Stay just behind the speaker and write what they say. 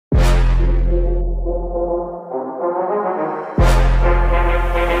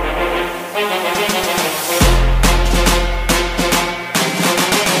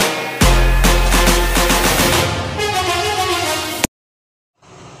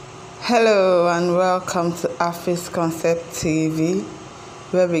Hello and welcome to Afis Concept TV,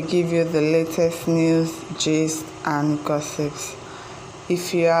 where we give you the latest news, gist and gossips.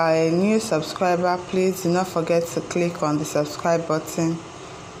 If you are a new subscriber, please do not forget to click on the subscribe button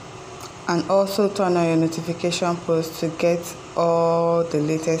and also turn on your notification post to get all the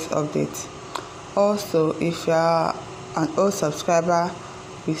latest updates. Also, if you are an old subscriber,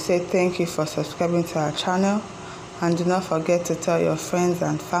 we say thank you for subscribing to our channel. And do not forget to tell your friends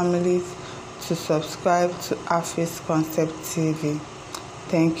and families to subscribe to Afis Concept TV.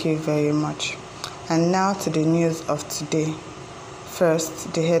 Thank you very much. And now to the news of today.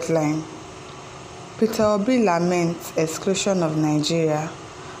 First, the headline. Peter Obi laments exclusion of Nigeria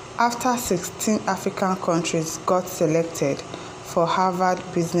after 16 African countries got selected for Harvard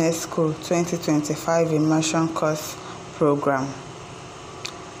Business School 2025 immersion course program.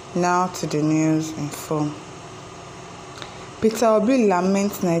 Now to the news in full. Peter Obi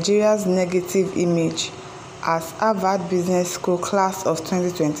laments Nigeria's negative image as Harvard Business School Class of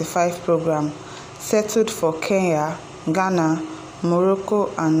 2025 program settled for Kenya, Ghana, Morocco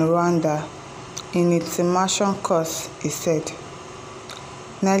and Rwanda in its immersion course, he said.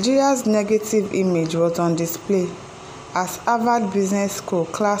 Nigeria's negative image was on display as Harvard Business School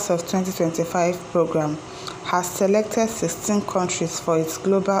Class of 2025 program has selected 16 countries for its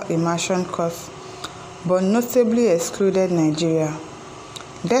global immersion course, but notably excluded Nigeria,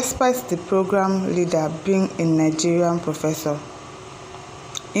 despite the program leader being a Nigerian professor.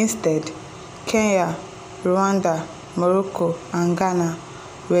 Instead, Kenya, Rwanda, Morocco, and Ghana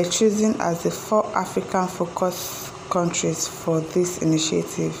were chosen as the 4 African-focused countries for this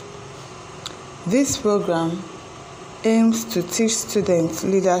initiative. This program aims to teach students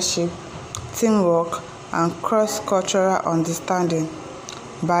leadership, teamwork, and cross-cultural understanding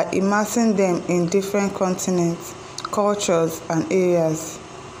by immersing them in different continents, cultures, and areas.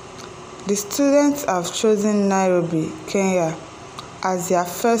 The students have chosen Nairobi, Kenya, as their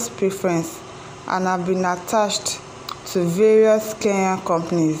first preference and have been attached to various Kenyan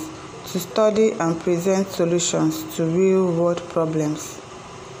companies to study and present solutions to real-world problems.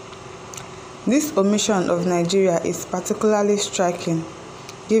 This omission of Nigeria is particularly striking,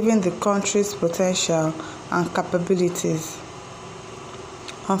 given the country's potential and capabilities.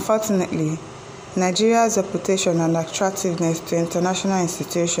 Unfortunately, Nigeria's reputation and attractiveness to international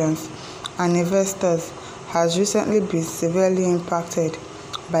institutions and investors has recently been severely impacted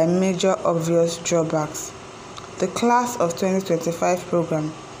by major obvious drawbacks. The Class of 2025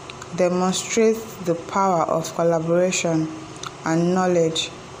 program demonstrates the power of collaboration and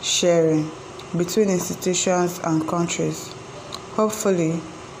knowledge sharing between institutions and countries. Hopefully,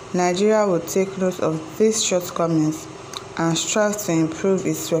 Nigeria will take note of these shortcomings and strive to improve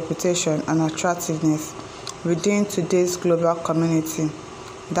its reputation and attractiveness within today's global community.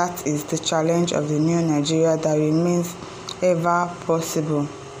 That is the challenge of the new Nigeria that remains ever possible.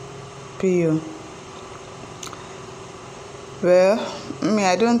 P.U. Well,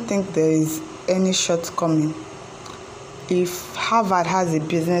 I don't think there is any shortcoming. If Harvard has a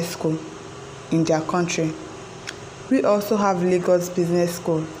business school in their country, we also have Lagos Business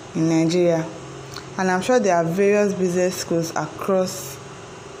School in Nigeria. And I'm sure there are various business schools across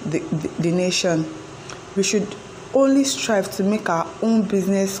the nation. We should only strive to make our own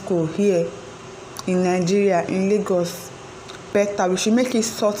business school here in Nigeria, in Lagos, better. We should make it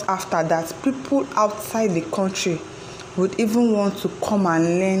sought after that people outside the country would even want to come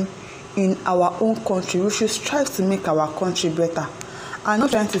and learn in our own country. We should strive to make our country better and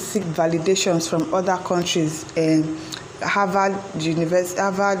not trying to seek validations from other countries. Harvard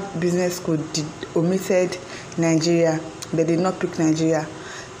Business School omitted Nigeria. They did not pick Nigeria.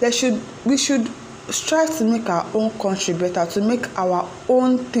 We should strive to make our own country better, to make our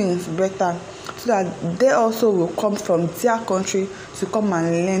own things better, so that they also will come from their country to come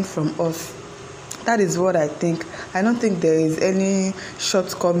and learn from us. That is what I think. I don't think there is any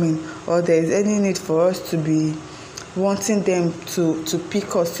shortcoming or there is any need for us to be wanting them to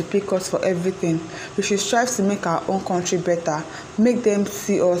pick us for everything. We should strive to make our own country better, make them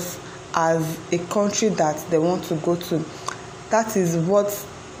see us as a country that they want to go to. That is what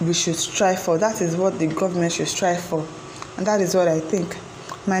we should strive for. That is what the government should strive for. And that is what I think.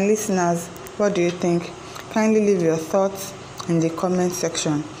 My listeners, what do you think? Kindly leave your thoughts in the comment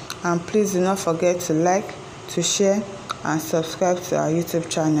section. And please do not forget to like, to share, and subscribe to our YouTube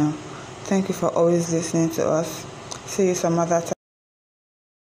channel. Thank you for always listening to us. See you some other time.